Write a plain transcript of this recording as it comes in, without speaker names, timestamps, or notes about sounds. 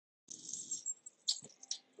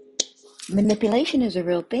Manipulation is a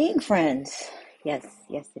real thing, friends. Yes,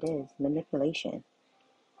 yes, it is. Manipulation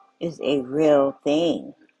is a real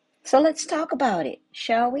thing. So let's talk about it,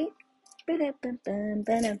 shall we?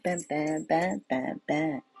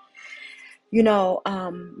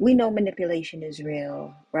 We know manipulation is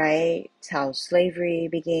real, right? It's how slavery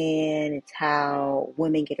began. It's how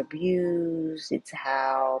women get abused. It's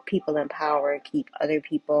how people in power keep other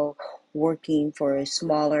people working for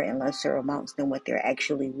smaller and lesser amounts than what they're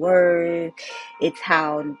actually worth. It's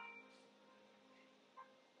how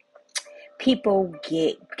people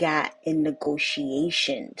got in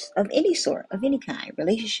negotiations of any sort, of any kind,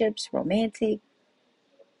 relationships, romantic,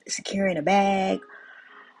 securing a bag.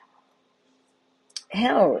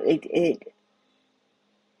 Hell, it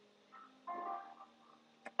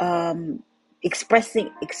um,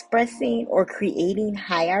 expressing or creating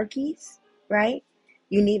hierarchies, right?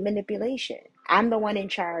 You need manipulation. I'm the one in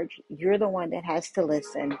charge. You're the one that has to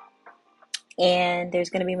listen. And there's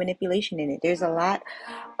going to be manipulation in it. There's a lot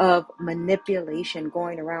of manipulation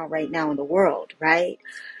going around right now in the world, right?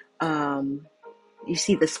 Um, you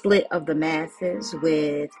see the split of the masses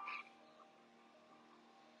with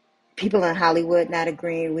people in Hollywood not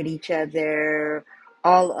agreeing with each other,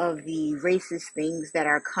 all of the racist things that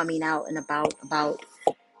are coming out and about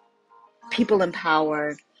people in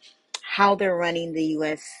power, how they're running the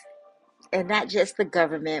US, and not just the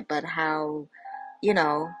government, but how, you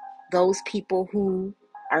know, those people who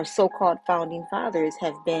are so-called founding fathers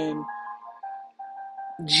have been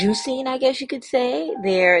juicing, I guess you could say,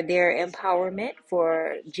 their empowerment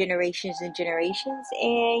for generations and generations.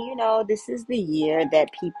 And this is the year that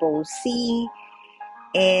people see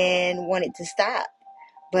and want it to stop.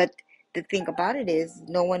 But the thing about it is,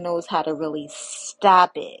 no one knows how to really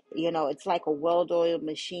stop it. It's like a well-oiled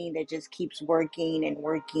machine that just keeps working and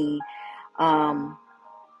working. Um,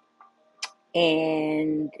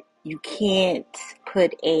 and you can't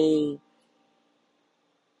put a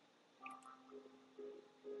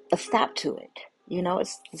stop to it.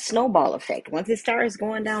 It's the snowball effect. Once it starts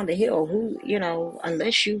going down the hill,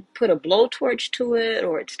 unless you put a blowtorch to it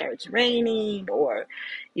or it starts raining or,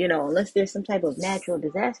 unless there's some type of natural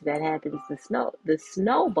disaster that happens, the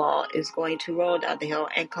snowball is going to roll down the hill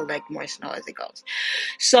and collect more snow as it goes.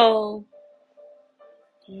 So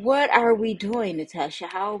what are we doing, Natasha?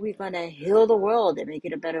 How are we going to heal the world and make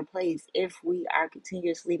it a better place if we are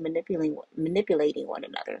continuously manipulating one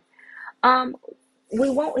another? Um, we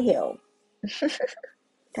won't heal.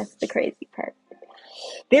 That's the crazy part.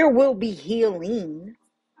 There will be healing,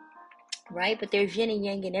 right? But there's yin and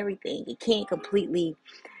yang in everything. It can't completely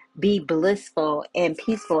be blissful and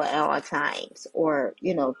peaceful at all times, or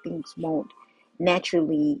things won't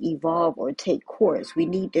naturally evolve or take course. We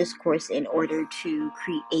need this course in order to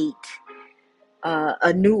create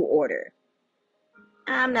a new order.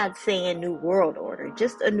 I'm not saying new world order,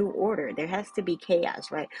 just a new order. There has to be chaos,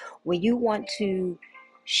 right? When you want to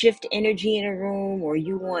shift energy in a room or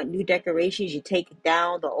you want new decorations, you take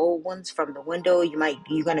down the old ones from the window. You're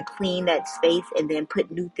going to clean that space and then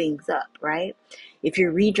put new things up, right? If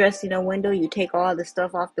you're redressing a window, you take all the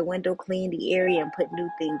stuff off the window, clean the area and put new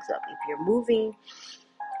things up. If you're moving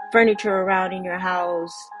furniture around in your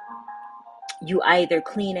house, you either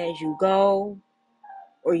clean as you go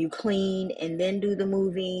or you clean and then do the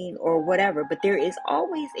moving or whatever, but there is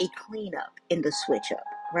always a cleanup in the switch up,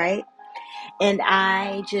 right? And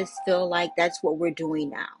I just feel like that's what we're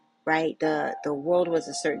doing now, right? The world was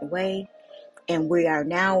a certain way and we are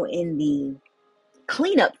now in the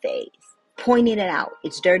cleanup phase, pointing it out.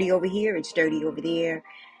 It's dirty over here, it's dirty over there.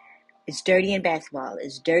 It's dirty in basketball.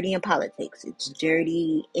 It's dirty in politics. It's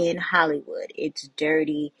dirty in Hollywood. It's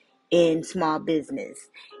dirty in small business.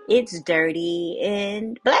 It's dirty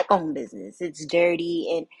in black-owned business. It's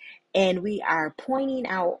dirty and we are pointing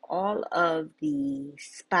out all of the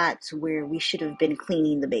spots where we should have been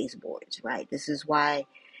cleaning the baseboards, right? This is why,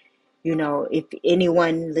 if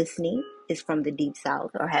anyone listening is from the Deep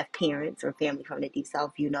South or have parents or family from the Deep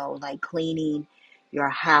South, like cleaning your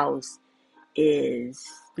house is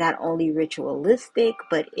not only ritualistic,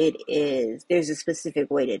 but there's a specific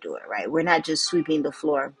way to do it, right? We're not just sweeping the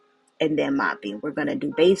floor and then mopping. We're going to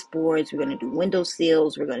do baseboards, we're going to do window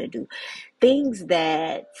sills, we're going to do things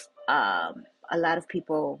that a lot of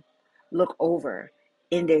people look over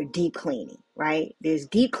in their deep cleaning, right? There's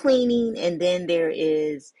deep cleaning and then there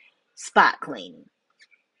is spot cleaning.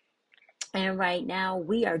 And right now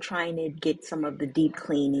we are trying to get some of the deep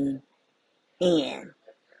cleaning in,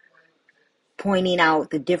 pointing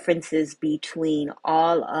out the differences between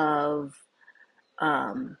all of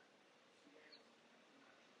um,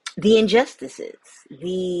 the injustices,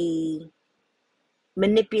 the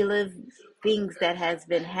manipulative things that has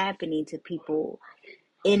been happening to people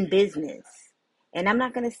in business. And I'm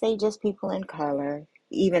not going to say just people in color,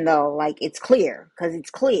 even though like it's clear, because it's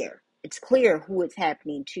clear who it's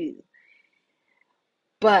happening to.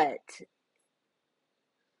 But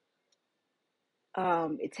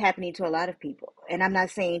it's happening to a lot of people. And I'm not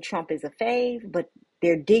saying Trump is a fave, but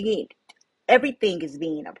they're digging, everything is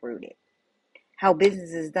being uprooted. How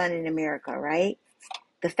business is done in America, right?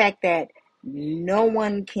 The fact that no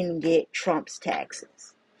one can get Trump's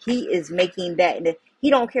taxes. He is making that, he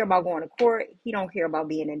don't care about going to court. He don't care about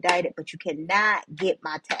being indicted, but you cannot get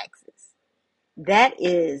my taxes. That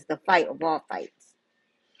is the fight of all fights.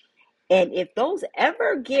 And if those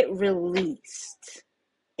ever get released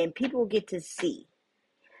and people get to see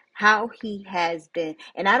how he has been,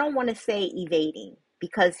 and I don't want to say evading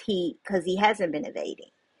because he hasn't been evading.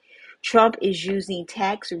 Trump is using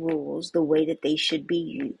tax rules the way that they should be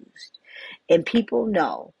used. And people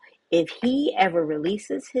know if he ever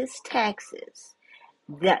releases his taxes,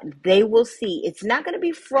 that they will see it's not going to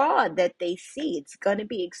be fraud that they see. It's going to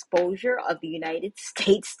be exposure of the United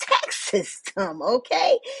States tax system.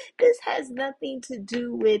 Okay, this has nothing to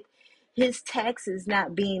do with his taxes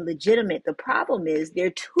not being legitimate. The problem is they're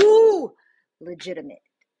too legitimate.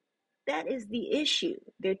 That is the issue.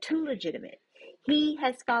 They're too legitimate. He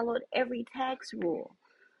has followed every tax rule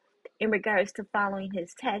in regards to following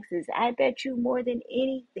his taxes. I bet you more than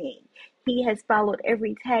anything, he has followed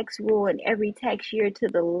every tax rule and every tax year to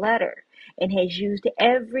the letter and has used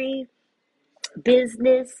every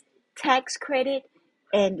business tax credit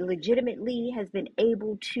and legitimately has been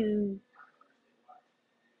able to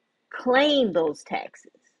claim those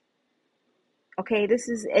taxes. Okay, this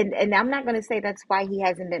is, and I'm not going to say that's why he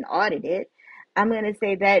hasn't been audited. I'm going to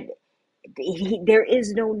say that there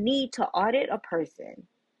is no need to audit a person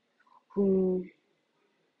who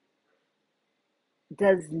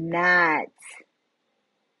does not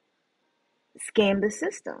scam the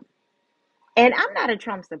system. And I'm not a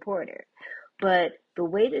Trump supporter, but the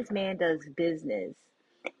way this man does business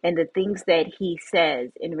and the things that he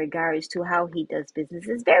says in regards to how he does business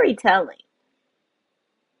is very telling.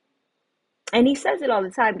 And he says it all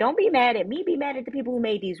the time. Don't be mad at me, be mad at the people who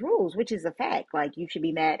made these rules, which is a fact. Like, you should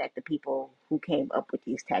be mad at the people who came up with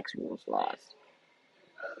these tax rules laws.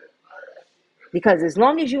 Because as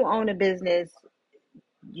long as you own a business,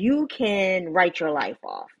 you can write your life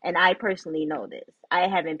off. And I personally know this. I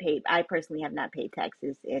personally have not paid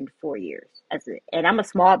taxes in 4 years. And I'm a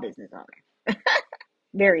small business owner,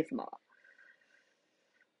 very small.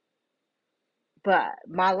 But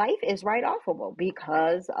my life is write offable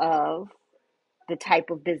because of the type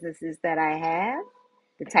of businesses that I have,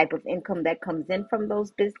 the type of income that comes in from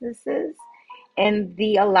those businesses, and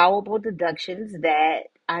the allowable deductions that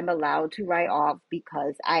I'm allowed to write off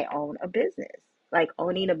because I own a business. Like,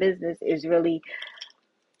 owning a business is really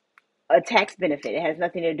a tax benefit. It has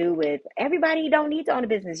nothing to do with everybody don't need to own a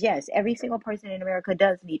business. Yes, every single person in America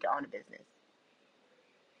does need to own a business.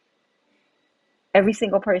 Every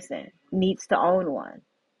single person needs to own one,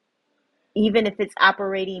 even if it's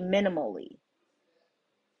operating minimally.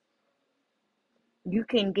 You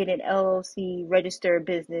can get an LLC, register a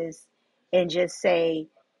business, and just say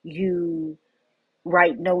you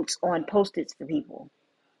write notes on post-its for people.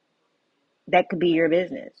 That could be your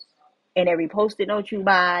business. And every post-it note you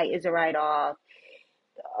buy is a write-off.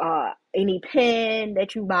 Any pen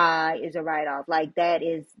that you buy is a write-off. Like,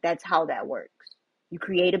 that's how that works. You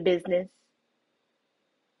create a business,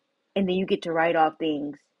 and then you get to write off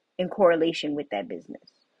things in correlation with that business.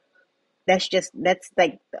 That's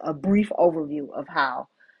like a brief overview of how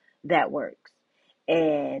that works.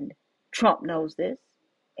 And Trump knows this,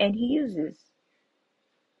 and he uses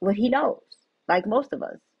what he knows, like most of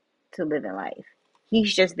us, to live in life.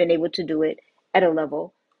 He's just been able to do it at a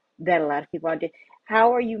level that a lot of people aren't.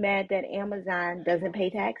 How are you mad that Amazon doesn't pay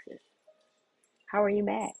taxes? How are you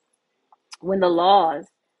mad when the laws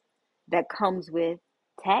that comes with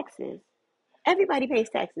taxes, everybody pays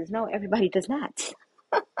taxes? No, everybody does not.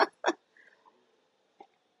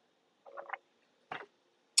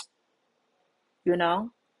 You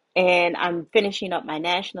know? And I'm finishing up my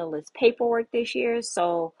nationalist paperwork this year,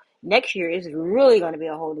 so next year is really going to be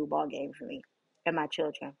a whole new ball game for me and my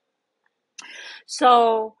children.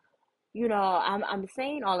 So, I'm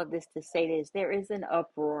saying all of this to say this. There is an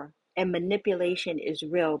uproar and manipulation is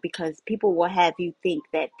real because people will have you think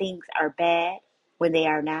that things are bad when they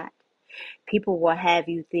are not. People will have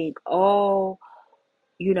you think, oh,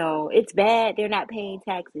 it's bad they're not paying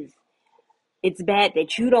taxes. It's bad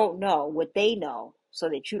that you don't know what they know so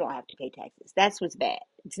that you don't have to pay taxes. That's what's bad.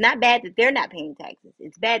 It's not bad that they're not paying taxes.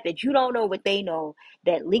 It's bad that you don't know what they know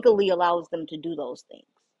that legally allows them to do those things.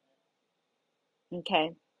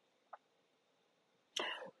 Okay.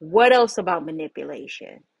 What else about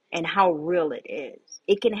manipulation and how real it is?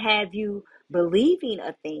 It can have you believing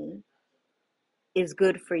a thing is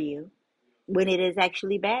good for you when it is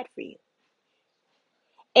actually bad for you,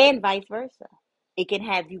 and vice versa. It can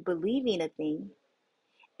have you believing a thing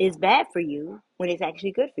is bad for you when it's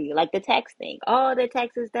actually good for you, like the tax thing. Oh, the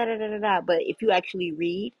taxes, da da da da da. But if you actually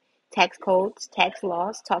read tax codes, tax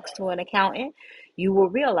laws, talks to an accountant, you will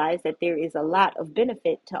realize that there is a lot of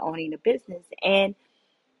benefit to owning a business, and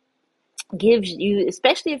gives you,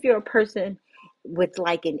 especially if you're a person with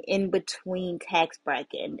like an in between tax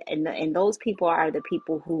bracket, and those people are the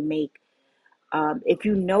people who make. If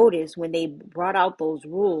you notice when they brought out those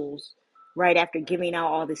rules right after giving out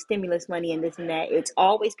all the stimulus money and this and that, it's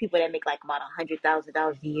always people that make like about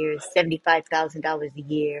 $100,000 a year, $75,000 a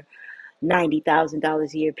year,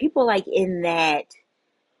 $90,000 a year. People like in that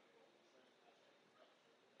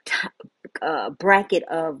bracket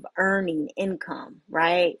of earning income,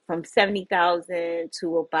 right? From 70,000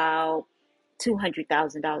 to about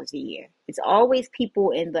 $200,000 a year. It's always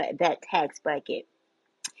people in that tax bracket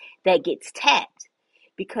that gets tapped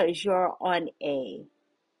because you're on a,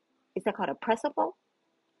 is that called a principal?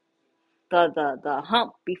 The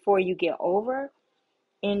hump before you get over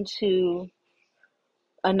into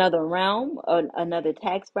another realm, another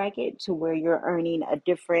tax bracket to where you're earning a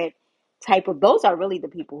different type of, those are really the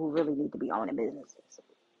people who really need to be owning businesses.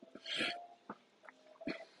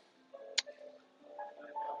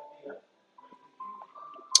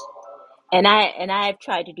 And I've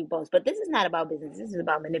tried to do both, but this is not about business. This is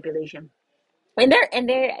about manipulation. And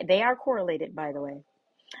they are correlated, by the way.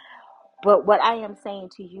 But what I am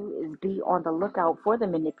saying to you is be on the lookout for the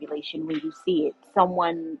manipulation when you see it.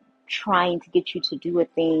 Someone trying to get you to do a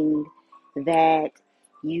thing that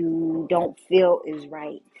you don't feel is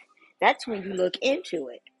right. That's when you look into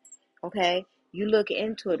it. Okay? You look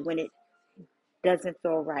into it when it doesn't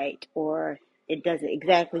feel right, or it doesn't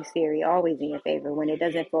exactly, Siri, always in your favor. When it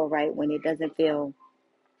doesn't feel right, when it doesn't feel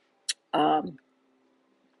um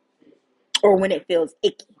or when it feels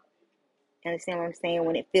icky. Understand what I'm saying?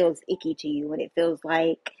 When it feels icky to you, when it feels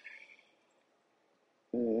like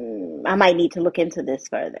I might need to look into this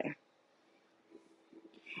further.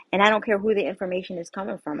 And I don't care who the information is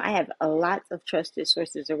coming from. I have a lots of trusted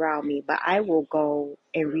sources around me, but I will go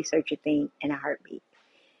and research a thing in a heartbeat.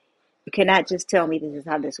 You cannot just tell me this is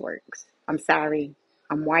how this works. I'm sorry.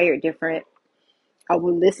 I'm wired different. I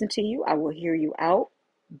will listen to you. I will hear you out.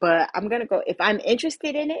 But I'm going to go, if I'm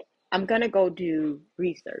interested in it, I'm going to go do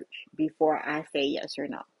research before I say yes or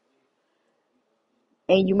no.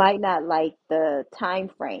 And you might not like the time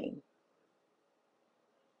frame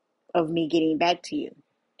of me getting back to you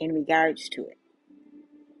in regards to it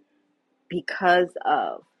because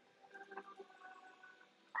of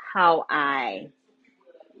how I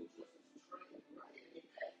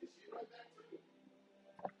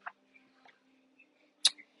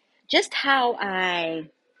how I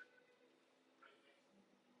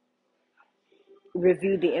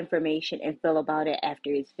review the information and feel about it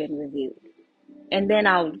after it's been reviewed. And then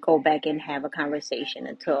I'll go back and have a conversation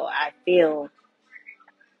until I feel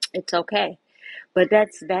it's okay. But that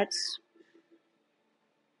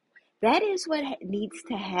is what needs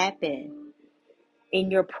to happen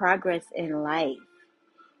in your progress in life,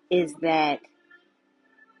 is that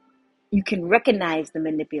you can recognize the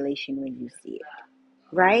manipulation when you see it,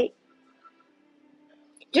 right?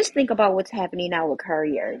 Just think about what's happening now with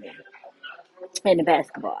Kyrie Irving in the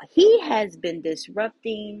basketball. He has been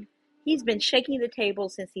disrupting, he's been shaking the table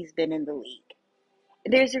since he's been in the league.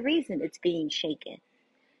 There's a reason it's being shaken.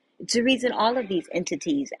 It's the reason all of these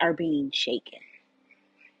entities are being shaken.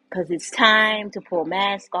 Because it's time to pull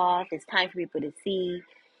masks off. It's time for people to see.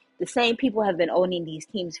 The same people have been owning these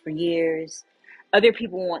teams for years. Other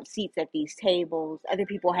people want seats at these tables. Other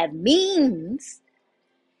people have means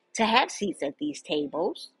to have seats at these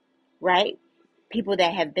tables, right? People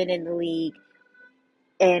that have been in the league.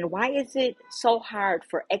 And why is it so hard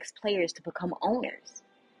for ex-players to become owners?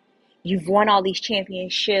 You've won all these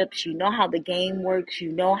championships. You know how the game works.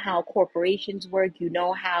 You know how corporations work. You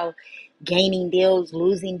know how gaining deals,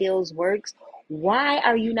 losing deals works. Why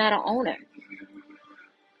are you not an owner?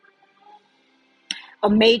 A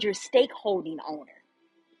major stakeholding owner.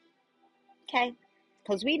 Okay?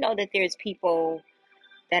 Because we know that there's people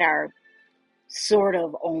that are sort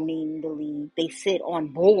of owning the league. They sit on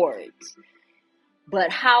boards. But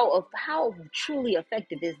how truly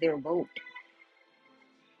effective is their vote?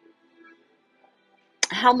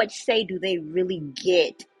 how much say do they really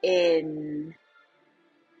get in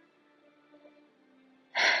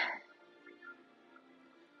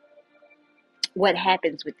what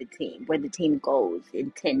happens with the team, where the team goes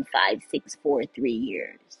in 10, 5, 6, 4, 3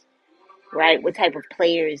 years, right? What type of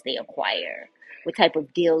players they acquire, what type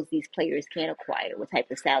of deals these players can acquire, what type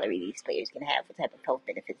of salary these players can have, what type of health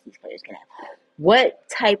benefits these players can have. What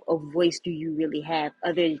type of voice do you really have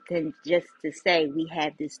other than just to say we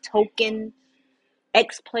have this token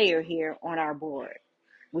X player here on our board?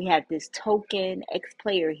 We have this token X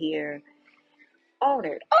player here,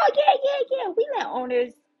 owner. Oh, yeah, yeah, yeah. We let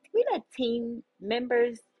owners, we let team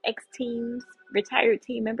members, ex teams, retired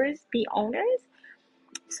team members be owners.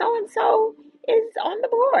 So and so is on the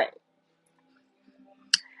board,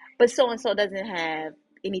 but so and so doesn't have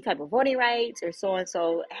any type of voting rights, or so and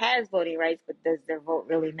so has voting rights, but does their vote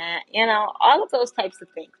really matter? You know, all of those types of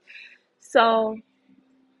things. So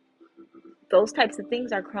those types of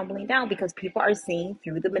things are crumbling down because people are seeing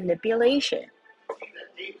through the manipulation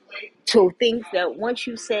to things that once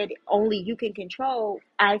you said only you can control,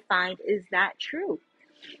 I find is not true.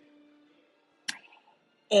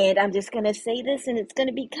 And I'm just going to say this, and it's going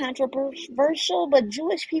to be controversial, but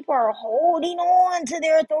Jewish people are holding on to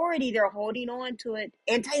their authority. They're holding on to it.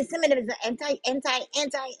 Anti-Semitism, anti.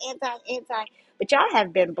 But y'all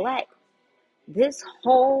have been black this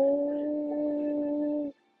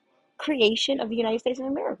whole creation of the United States of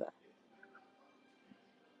America.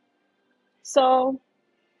 So,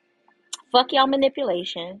 fuck y'all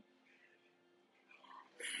manipulation.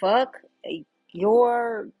 Fuck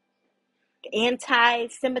your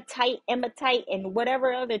anti-Semitite, Emitite, and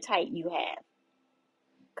whatever other type you have.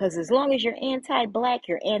 Because as long as you're anti-black,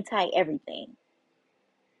 you're anti-everything.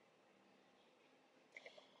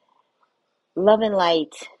 Love and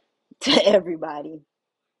light to everybody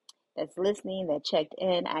that's listening, that checked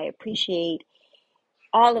in. I appreciate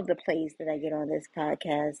all of the plays that I get on this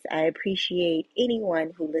podcast. I appreciate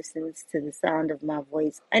anyone who listens to the sound of my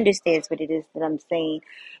voice, understands what it is that I'm saying.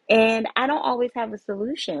 And I don't always have a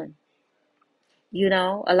solution. You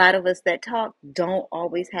know, a lot of us that talk don't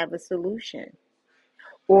always have a solution.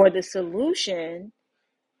 Or the solution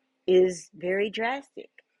is very drastic.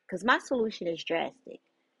 Because my solution is drastic.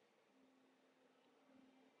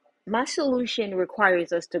 My solution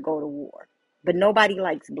requires us to go to war, but nobody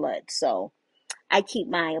likes blood. So I keep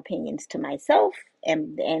my opinions to myself,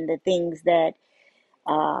 and the things that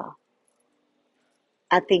uh,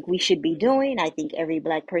 I think we should be doing. I think every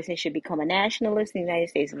black person should become a nationalist in the United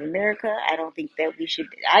States of America. I don't think that we should.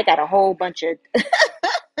 I got a whole bunch of.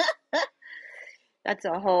 That's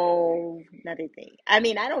a whole another thing. I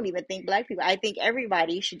mean, I don't even think black people. I think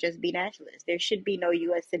everybody should just be nationalists. There should be no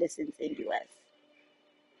U.S. citizens in U.S.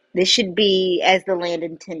 This should be as the land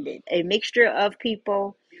intended, a mixture of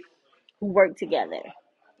people who work together.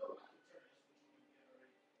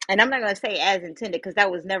 And I'm not going to say as intended because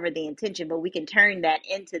that was never the intention, but we can turn that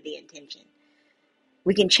into the intention.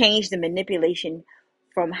 We can change the manipulation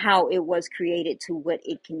from how it was created to what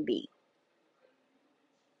it can be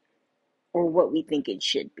or what we think it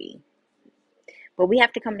should be. But we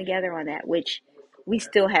have to come together on that, which we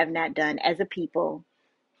still have not done as a people,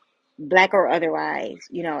 black or otherwise,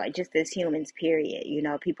 you know, just as humans, period. You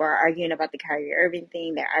know, people are arguing about the Kyrie Irving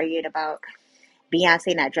thing. They're arguing about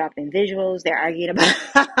Beyonce not dropping visuals. They're arguing about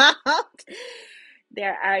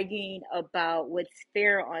they're arguing about what's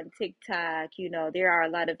fair on TikTok. You know, there are a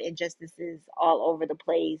lot of injustices all over the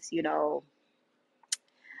place, you know.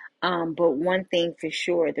 But one thing for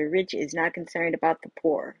sure, the rich is not concerned about the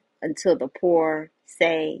poor until the poor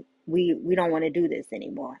say, we don't want to do this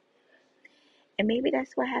anymore. And maybe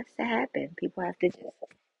that's what has to happen. People have to just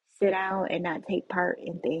sit out and not take part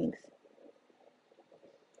in things.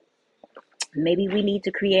 Maybe we need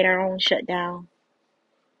to create our own shutdown.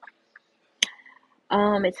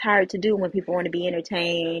 It's hard to do when people want to be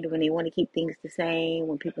entertained, when they want to keep things the same,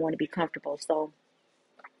 when people want to be comfortable. So,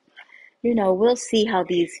 you know, we'll see how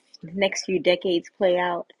these next few decades play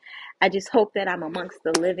out. I just hope that I'm amongst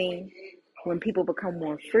the living when people become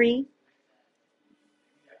more free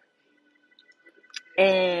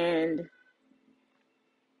and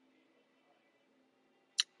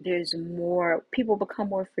there's more people become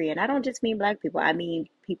more free. And I don't just mean black people, I mean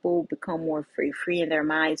people become more free in their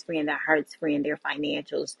minds, free in their hearts, free in their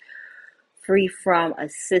financials, free from a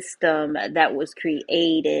system that was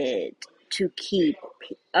created to keep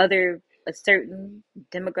other a certain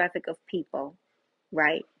demographic of people,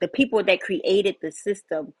 right? The people that created the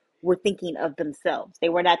system were thinking of themselves. They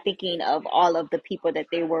were not thinking of all of the people that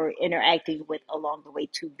they were interacting with along the way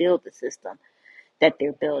to build the system that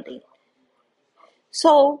they're building.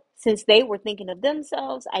 So Since they were thinking of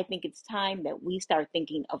themselves, I think it's time that we start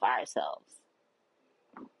thinking of ourselves.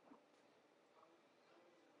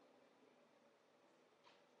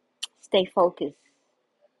 Stay focused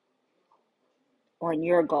on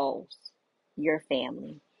your goals, your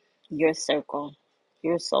family, your circle,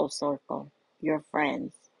 your soul circle, your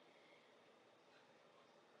friends.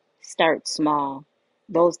 Start small.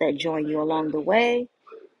 Those that join you along the way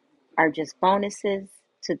are just bonuses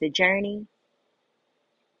to the journey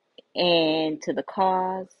and to the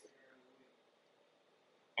cause.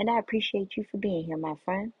 And I appreciate you for being here, my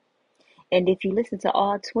friend. And if you listen to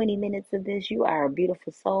all 20 minutes of this, you are a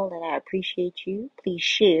beautiful soul, and I appreciate you. Please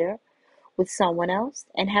share with someone else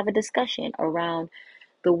and have a discussion around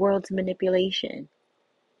the world's manipulation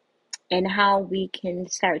and how we can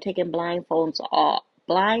start taking blindfolds off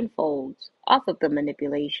of the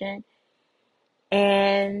manipulation,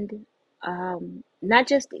 and not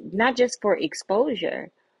just for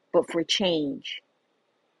exposure, but for change.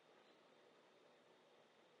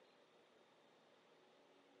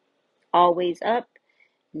 Always up,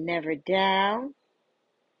 never down,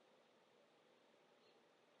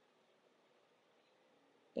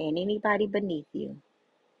 and anybody beneath you,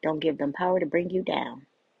 don't give them power to bring you down.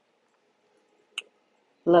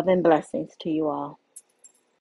 Love and blessings to you all.